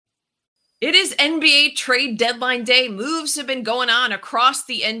It is NBA trade deadline day. Moves have been going on across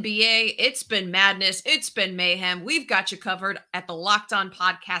the NBA. It's been madness. It's been mayhem. We've got you covered at the Locked On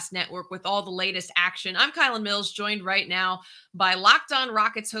Podcast Network with all the latest action. I'm Kylan Mills, joined right now by Locked On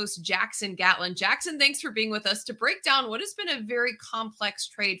Rockets host Jackson Gatlin. Jackson, thanks for being with us to break down what has been a very complex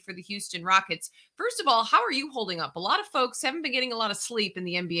trade for the Houston Rockets. First of all, how are you holding up? A lot of folks haven't been getting a lot of sleep in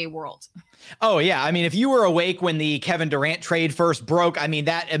the NBA world. Oh, yeah. I mean, if you were awake when the Kevin Durant trade first broke, I mean,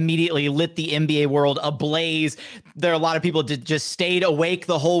 that immediately lit the NBA world ablaze. There are a lot of people that just stayed awake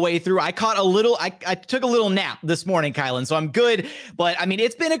the whole way through. I took a little nap this morning, Kylan, so I'm good. But I mean,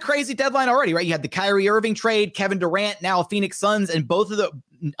 it's been a crazy deadline already, right? You had the Kyrie Irving trade, Kevin Durant, now Phoenix Suns, and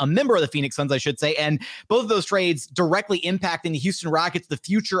a member of the Phoenix Suns, I should say, and both of those trades directly impacting the Houston Rockets, the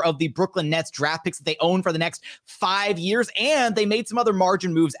future of the Brooklyn Nets draft picks that they own for the next 5 years, and they made some other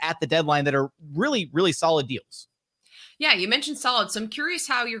margin moves at the deadline that are really, really solid deals. Yeah, you mentioned solid. So I'm curious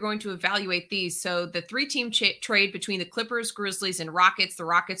how you're going to evaluate these. So the three-team trade between the Clippers, Grizzlies, and Rockets. The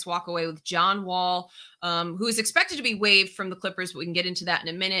Rockets walk away with John Wall, who is expected to be waived from the Clippers, but we can get into that in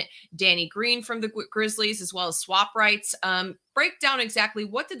a minute. Danny Green from the Grizzlies, as well as swap rights. Break down exactly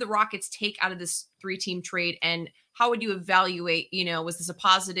what did the Rockets take out of this three-team trade, and how would you evaluate, was this a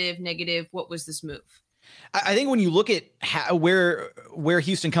positive, negative? What was this move? I think when you look at where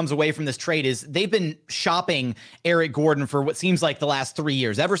Houston comes away from this trade is they've been shopping Eric Gordon for what seems like the last 3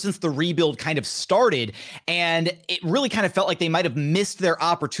 years, ever since the rebuild kind of started. And it really kind of felt like they might have missed their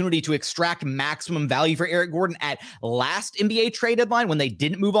opportunity to extract maximum value for Eric Gordon at last NBA trade deadline when they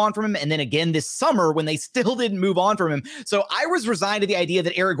didn't move on from him. And then again this summer when they still didn't move on from him. So I was resigned to the idea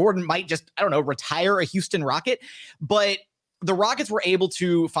that Eric Gordon might just, retire a Houston Rocket. But the Rockets were able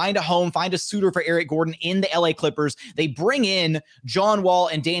to find a home, find a suitor for Eric Gordon in the LA Clippers. They bring in John Wall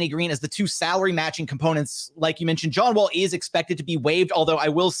and Danny Green as the two salary matching components. Like you mentioned, John Wall is expected to be waived, although I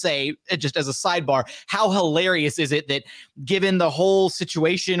will say, just as a sidebar, how hilarious is it that given the whole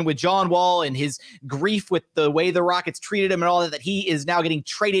situation with John Wall and his grief with the way the Rockets treated him and all that he is now getting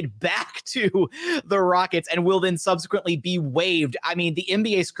traded back to the Rockets and will then subsequently be waived. I mean, the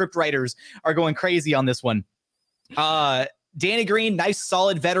NBA scriptwriters are going crazy on this one. Danny Green, nice,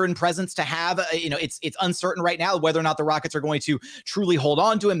 solid veteran presence to have. It's uncertain right now whether or not the Rockets are going to truly hold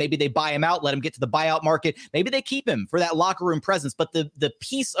on to him. Maybe they buy him out, let him get to the buyout market. Maybe they keep him for that locker room presence. But the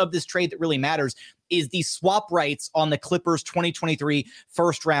piece of this trade that really matters is the swap rights on the Clippers 2023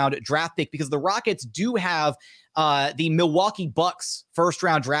 first round draft pick, because the Rockets do have the Milwaukee Bucks first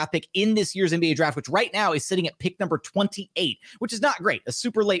round draft pick in this year's NBA draft, which right now is sitting at pick number 28, which is not great, a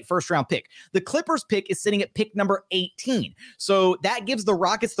super late first round pick. The Clippers pick is sitting at pick number 18. So that gives the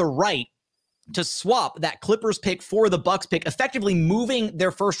Rockets the right to swap that Clippers pick for the Bucks pick, effectively moving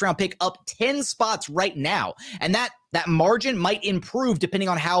their first round pick up 10 spots right now. And that margin might improve depending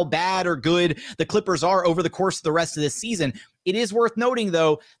on how bad or good the Clippers are over the course of the rest of this season. It is worth noting,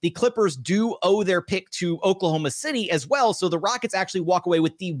 though, the Clippers do owe their pick to Oklahoma City as well. So the Rockets actually walk away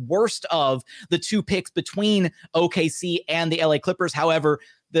with the worst of the two picks between OKC and the LA Clippers. However,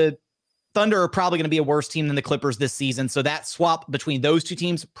 the Thunder are probably going to be a worse team than the Clippers this season. So that swap between those two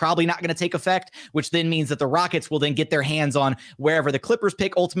teams probably not going to take effect, which then means that the Rockets will then get their hands on wherever the Clippers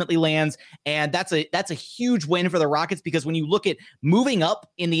pick ultimately lands. And that's a huge win for the Rockets, because when you look at moving up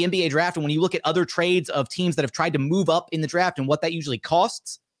in the NBA draft and when you look at other trades of teams that have tried to move up in the draft and what that usually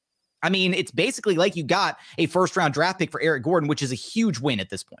costs, I mean, it's basically like you got a first round draft pick for Eric Gordon, which is a huge win at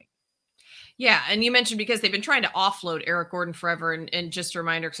this point. Yeah, and you mentioned because they've been trying to offload Eric Gordon forever, and just a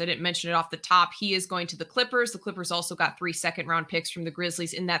reminder, because I didn't mention it off the top, he is going to the Clippers. The Clippers also got 3 second-round picks from the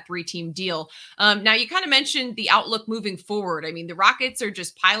Grizzlies in that 3-team deal. Now, you kind of mentioned the outlook moving forward. I mean, the Rockets are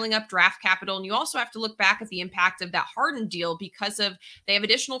just piling up draft capital, and you also have to look back at the impact of that Harden deal because they have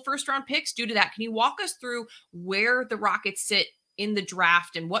additional first-round picks due to that. Can you walk us through where the Rockets sit in the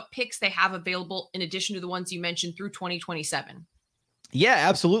draft and what picks they have available in addition to the ones you mentioned through 2027? Yeah,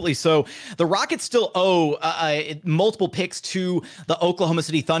 absolutely. So the Rockets still owe multiple picks to the Oklahoma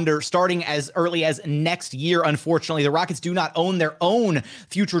City Thunder starting as early as next year. Unfortunately, the Rockets do not own their own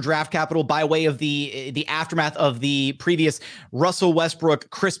future draft capital by way of the aftermath of the previous Russell Westbrook,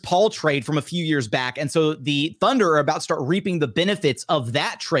 Chris Paul trade from a few years back. And so the Thunder are about to start reaping the benefits of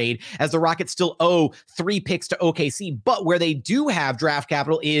that trade, as the Rockets still owe 3 picks to OKC. But where they do have draft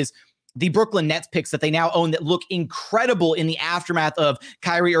capital is the Brooklyn Nets picks that they now own that look incredible in the aftermath of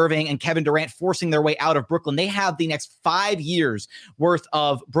Kyrie Irving and Kevin Durant forcing their way out of Brooklyn. They have the next 5 years worth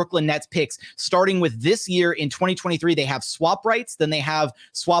of Brooklyn Nets picks. Starting with this year in 2023, they have swap rights. Then they have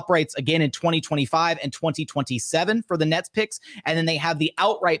swap rights again in 2025 and 2027 for the Nets picks. And then they have the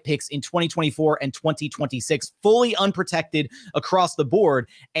outright picks in 2024 and 2026, fully unprotected across the board.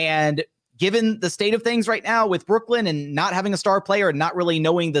 And given the state of things right now with Brooklyn and not having a star player and not really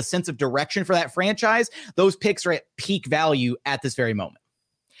knowing the sense of direction for that franchise, those picks are at peak value at this very moment.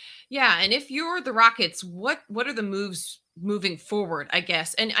 Yeah, and if you're the Rockets, what are the moves moving forward, I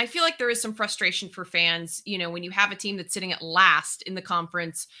guess? And I feel like there is some frustration for fans, when you have a team that's sitting at last in the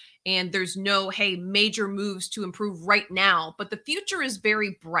conference and there's no, hey, major moves to improve right now, but the future is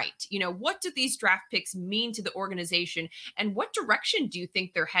very bright. What do these draft picks mean to the organization, and what direction do you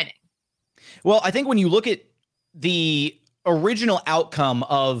think they're heading? Well, I think when you look at the original outcome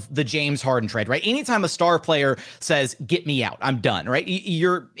of the James Harden trade, right? Anytime a star player says, get me out, I'm done, right?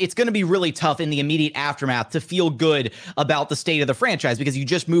 It's going to be really tough in the immediate aftermath to feel good about the state of the franchise because you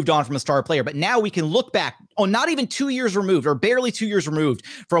just moved on from a star player. But now we can look back on not even 2 years removed, or barely 2 years removed,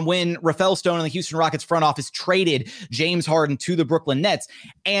 from when Rafael Stone and the Houston Rockets front office traded James Harden to the Brooklyn Nets.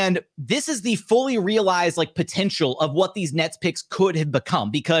 And this is the fully realized potential of what these Nets picks could have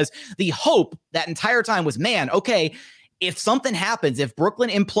become, because the hope that entire time was, man, okay, if something happens, if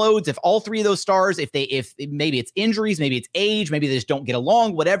Brooklyn implodes, if all three of those stars, if maybe it's injuries, maybe it's age, maybe they just don't get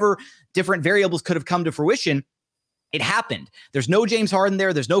along, whatever different variables could have come to fruition, it happened. There's no James Harden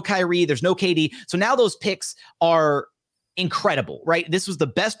there. There's no Kyrie. There's no KD. So now those picks are incredible, right? This was the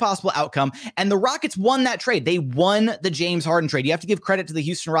best possible outcome. And the Rockets won that trade. They won the James Harden trade. You have to give credit to the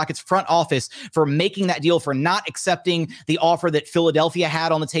Houston Rockets front office for making that deal, for not accepting the offer that Philadelphia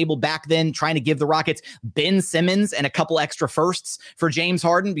had on the table back then, trying to give the Rockets Ben Simmons and a couple extra firsts for James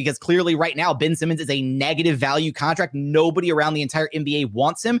Harden, because clearly right now Ben Simmons is a negative value contract. Nobody around the entire NBA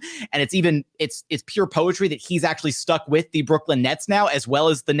wants him. And it's pure poetry that he's actually stuck with the Brooklyn Nets now, as well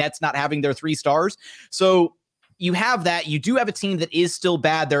as the Nets not having their 3 stars. So you have that. You do have a team that is still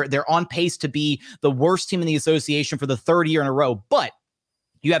bad. They're on pace to be the worst team in the association for the 3rd year in a row. But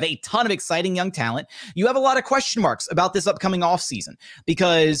you have a ton of exciting young talent. You have a lot of question marks about this upcoming offseason,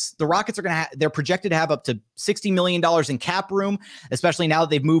 because the Rockets are they're projected to have up to $60 million in cap room, especially now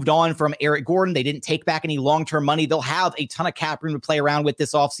that they've moved on from Eric Gordon. They didn't take back any long-term money. They'll have a ton of cap room to play around with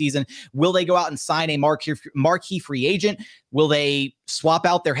this offseason. Will they go out and sign a marquee free agent? Will they swap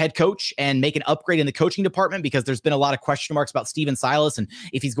out their head coach and make an upgrade in the coaching department? Because there's been a lot of question marks about Steven Silas and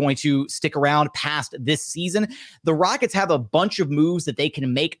if he's going to stick around past this season. The Rockets have a bunch of moves that they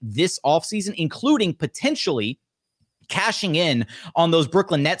can make this offseason, including potentially cashing in on those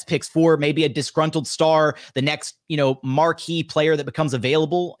Brooklyn Nets picks for maybe a disgruntled star, the next, marquee player that becomes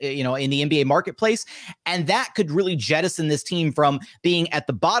available, in the NBA marketplace. And that could really jettison this team from being at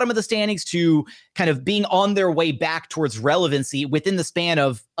the bottom of the standings to kind of being on their way back towards relevancy within the span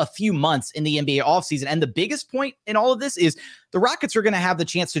of a few months in the NBA offseason. And the biggest point in all of this is the Rockets are going to have the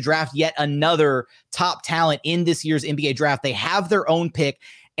chance to draft yet another top talent in this year's NBA draft. They have their own pick.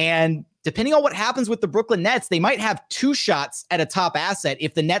 And depending on what happens with the Brooklyn Nets, they might have 2 shots at a top asset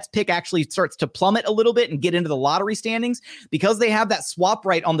if the Nets pick actually starts to plummet a little bit and get into the lottery standings, because they have that swap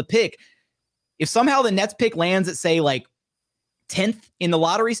right on the pick. If somehow the Nets pick lands at, say, 10th in the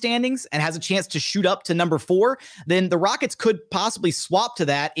lottery standings and has a chance to shoot up to number 4, then the Rockets could possibly swap to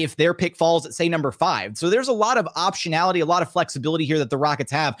that if their pick falls at, say, number 5. So there's a lot of optionality, a lot of flexibility here that the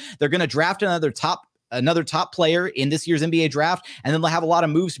Rockets have. They're going to draft another top player in this year's NBA draft, and then they'll have a lot of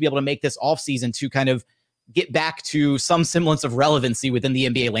moves to be able to make this offseason to kind of get back to some semblance of relevancy within the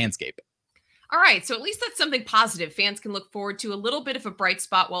NBA landscape. All right, so at least that's something positive fans can look forward to, a little bit of a bright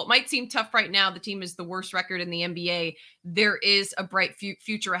spot. While it might seem tough right now, the team is the worst record in the NBA, there is a bright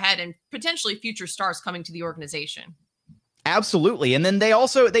future ahead and potentially future stars coming to the organization. Absolutely. And then they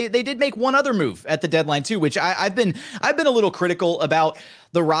also they did make one other move at the deadline too, which I've been a little critical about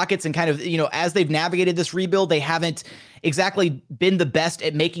the Rockets, and kind of, as they've navigated this rebuild, they haven't exactly been the best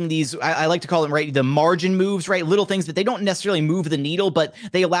at making these, I like to call them, right, the margin moves, right? Little things that they don't necessarily move the needle, but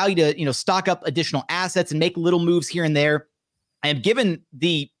they allow you to, stock up additional assets and make little moves here and there. And given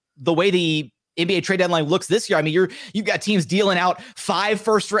the way the NBA trade deadline looks this year, I mean, you've got teams dealing out 5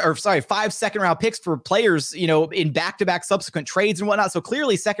 second-round picks for players, in back-to-back subsequent trades and whatnot. So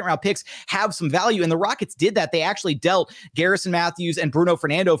clearly, second-round picks have some value, and the Rockets did that. They actually dealt Garrison Matthews and Bruno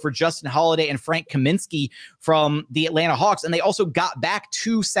Fernando for Justin Holiday and Frank Kaminsky from the Atlanta Hawks, and they also got back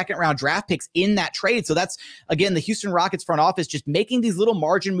 2 second-round draft picks in that trade. So that's, again, the Houston Rockets front office just making these little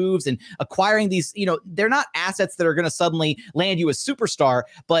margin moves and acquiring these. They're not assets that are going to suddenly land you a superstar,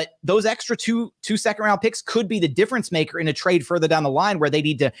 but those extra two second-round picks could be the difference maker in a trade further down the line, where they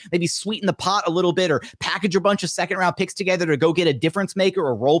need to maybe sweeten the pot a little bit or package a bunch of second-round picks together to go get a difference maker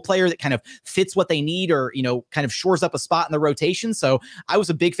or role player that kind of fits what they need, or kind of shores up a spot in the rotation. So I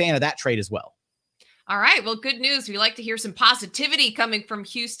was a big fan of that trade as well. All right. Well, good news. We like to hear some positivity coming from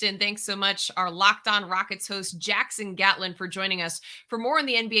Houston. Thanks so much, our Locked On Rockets host, Jackson Gatlin, for joining us. For more on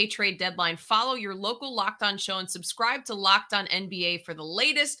the NBA trade deadline, follow your local Locked On show and subscribe to Locked On NBA for the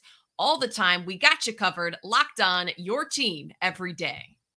latest all the time. We got you covered. Locked On, your team every day.